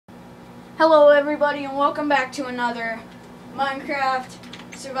Hello everybody and welcome back to another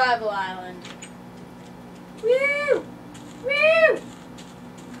Minecraft Survival Island. Woo! Woo!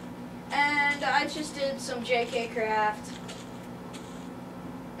 And I just did some JK craft.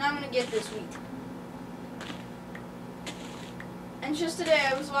 Now I'm gonna get this wheat. And just today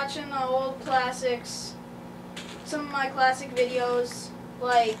I was watching the old classics, some of my classic videos,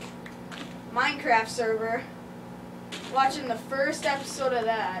 like Minecraft server, watching the first episode of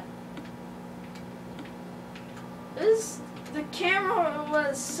that. The camera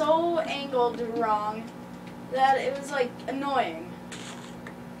was so angled wrong that it was like annoying.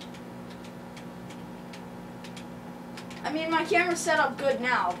 I mean, my camera's set up good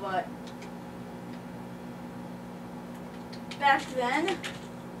now, but back then,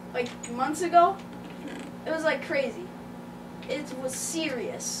 like months ago, it was like crazy. It was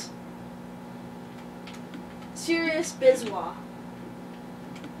serious. Serious bizwa.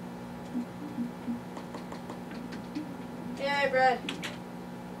 Yay, bread.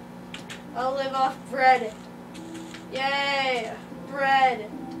 I'll live off bread. Yay,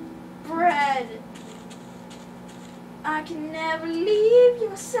 bread. Bread. I can never leave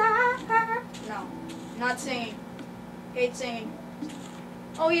your side. No, not singing. Hate singing.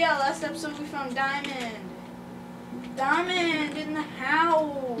 Oh yeah, last episode we found diamond. Diamond in the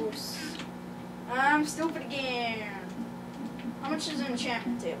house. I'm stupid again. How much is an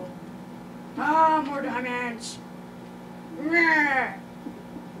enchantment table? Ah, more diamonds.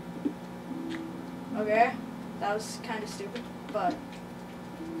 Okay, that was kind of stupid, but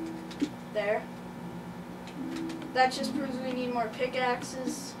there. That just proves we need more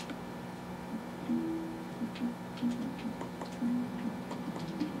pickaxes.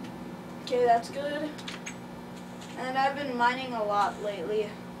 Okay, that's good. And I've been mining a lot lately.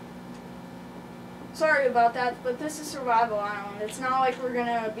 Sorry about that, but this is Survival Island. It's not like we're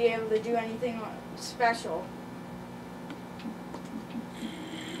gonna be able to do anything special.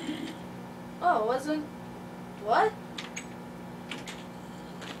 Oh, wasn't... What?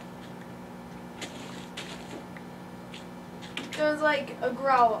 There was like a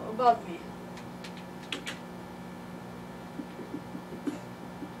growl above me.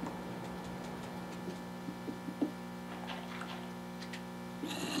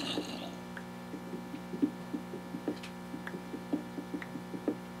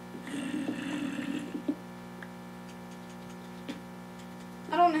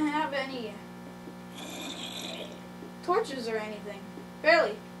 I don't have any torches or anything.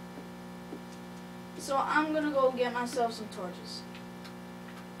 Barely. So I'm gonna go get myself some torches.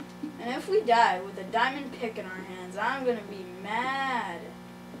 And if we die with a diamond pick in our hands, I'm gonna be mad.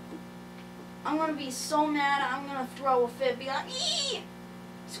 I'm gonna be so mad, I'm gonna throw a fit, be like, eee!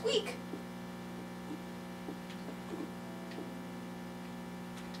 Squeak!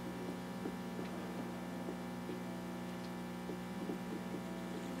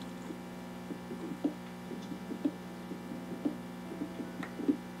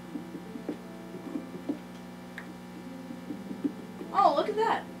 Oh, look at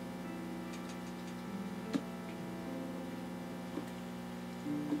that.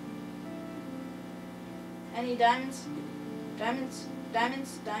 Any diamonds? Diamonds?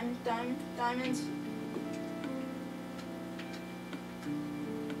 Diamonds? Diamonds? Diamonds? Diamonds?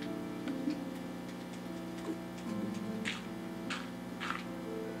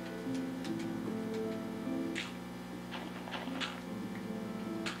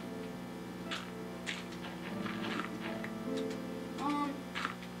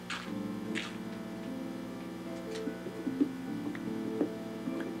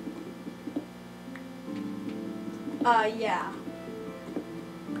 Yeah.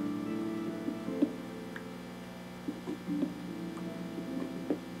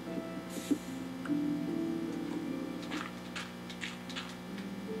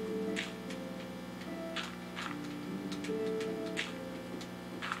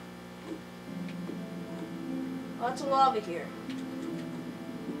 Lots of lava here.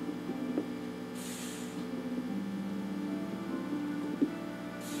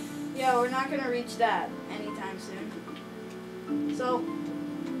 Yeah, we're not gonna reach that anytime soon. So,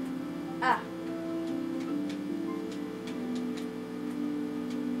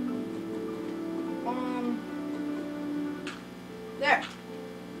 there.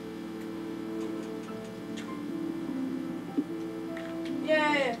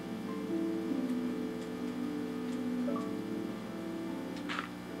 Yay!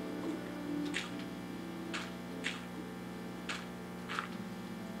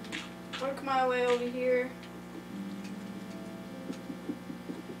 Work my way over here.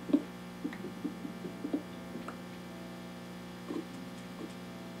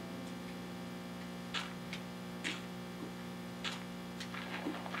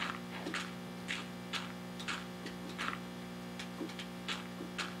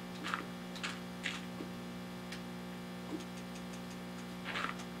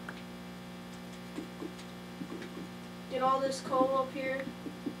 Get all this coal up here.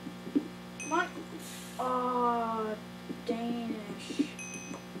 Come on. Oh, Danish.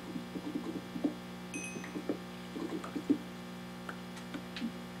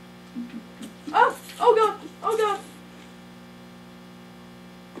 Oh! Oh god! Oh god!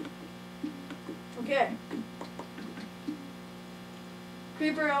 Okay.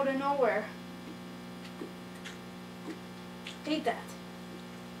 Creeper out of nowhere. Hate that.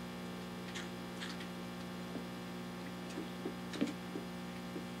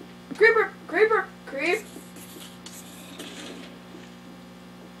 Creeper! Creeper! Creep!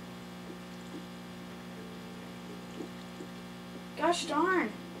 Gosh darn.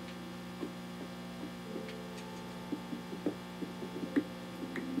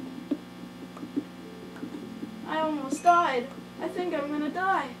 I almost died. I think I'm gonna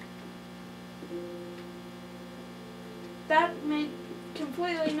die. That made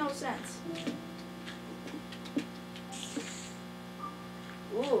completely no sense.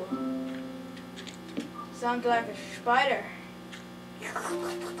 Ooh. Sounds like a spider.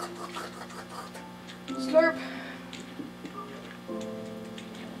 Slurp.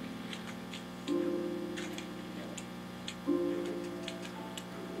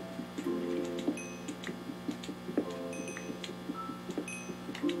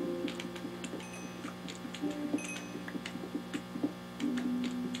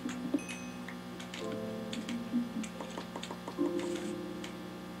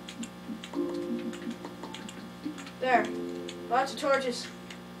 There. Lots of torches.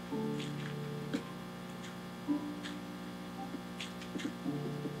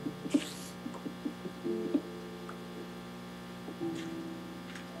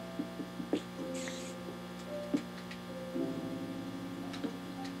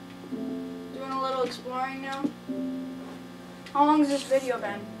 Doing a little exploring now. How long has this video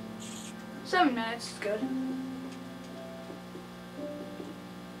been? 7 minutes, it's good.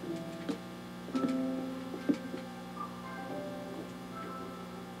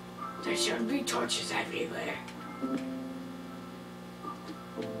 There should be torches everywhere.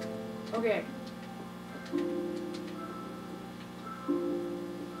 Okay.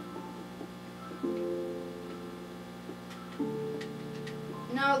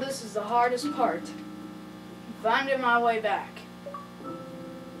 Now this is the hardest part. Finding my way back.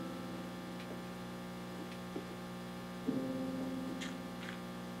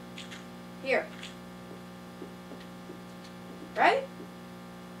 Here. Right?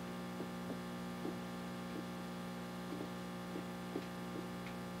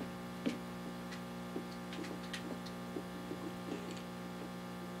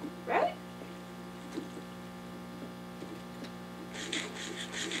 Right?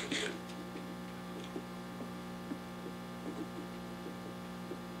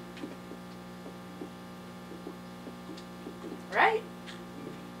 Right?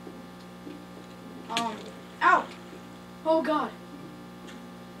 Ow! Oh god.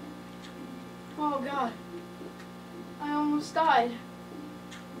 Oh god. I almost died.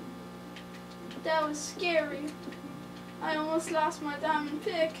 That was scary. I almost lost my diamond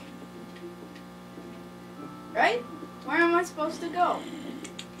pick. Right? Where am I supposed to go?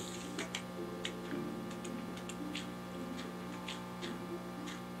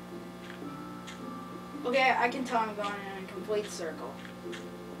 Okay, I can tell I'm going in a complete circle.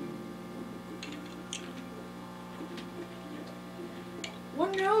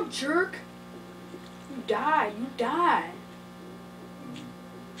 What now, jerk? You die, you die.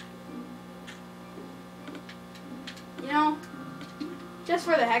 You know, just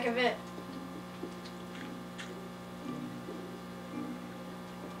for the heck of it.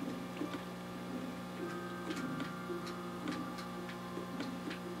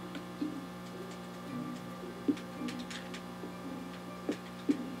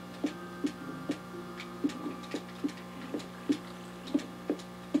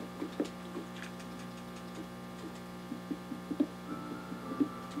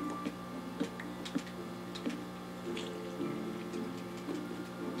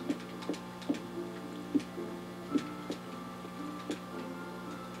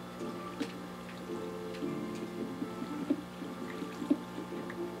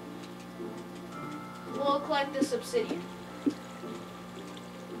 We'll collect this obsidian.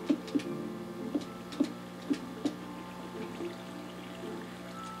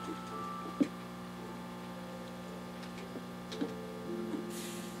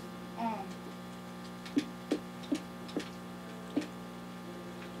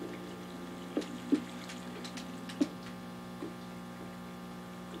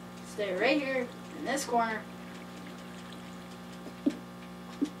 Stay right here in this corner.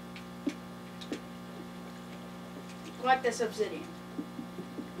 Collect this obsidian.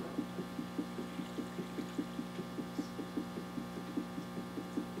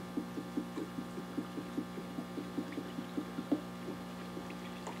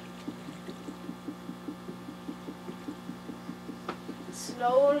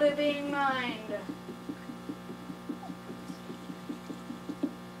 Slowly being mined.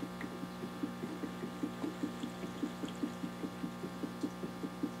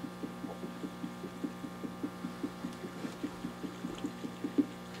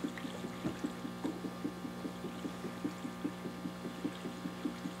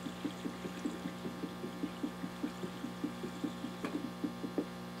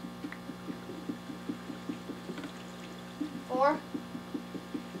 Four.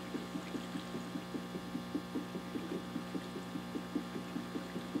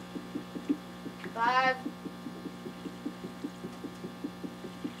 Five.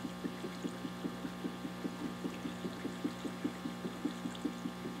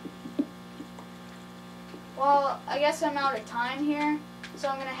 Well, I guess I'm out of time here, so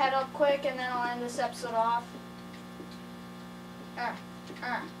I'm gonna head up quick and then I'll end this episode off.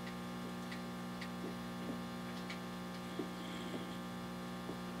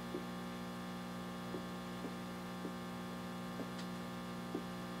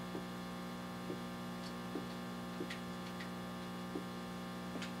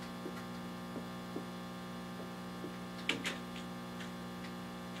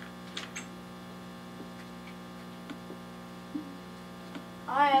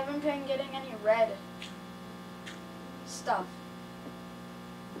 I haven't been getting any red stuff.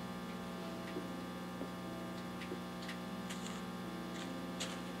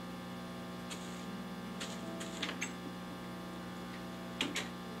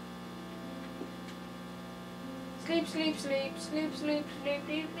 Sleep, sleep, sleep, sleep, sleep, sleep,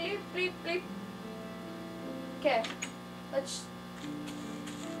 sleep, sleep, sleep, sleep. Okay, let's.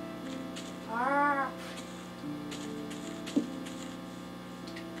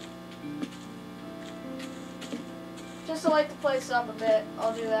 Just to light the place up a bit,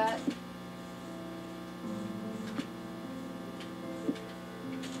 I'll do that.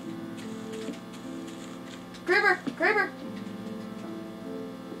 Creeper! Creeper!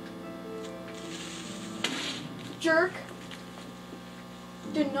 Jerk!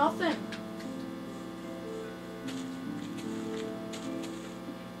 Did nothing.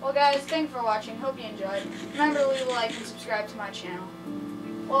 Well guys, thanks for watching. Hope you enjoyed. Remember to leave a like and subscribe to my channel.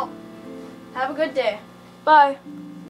 Well, have a good day. Bye.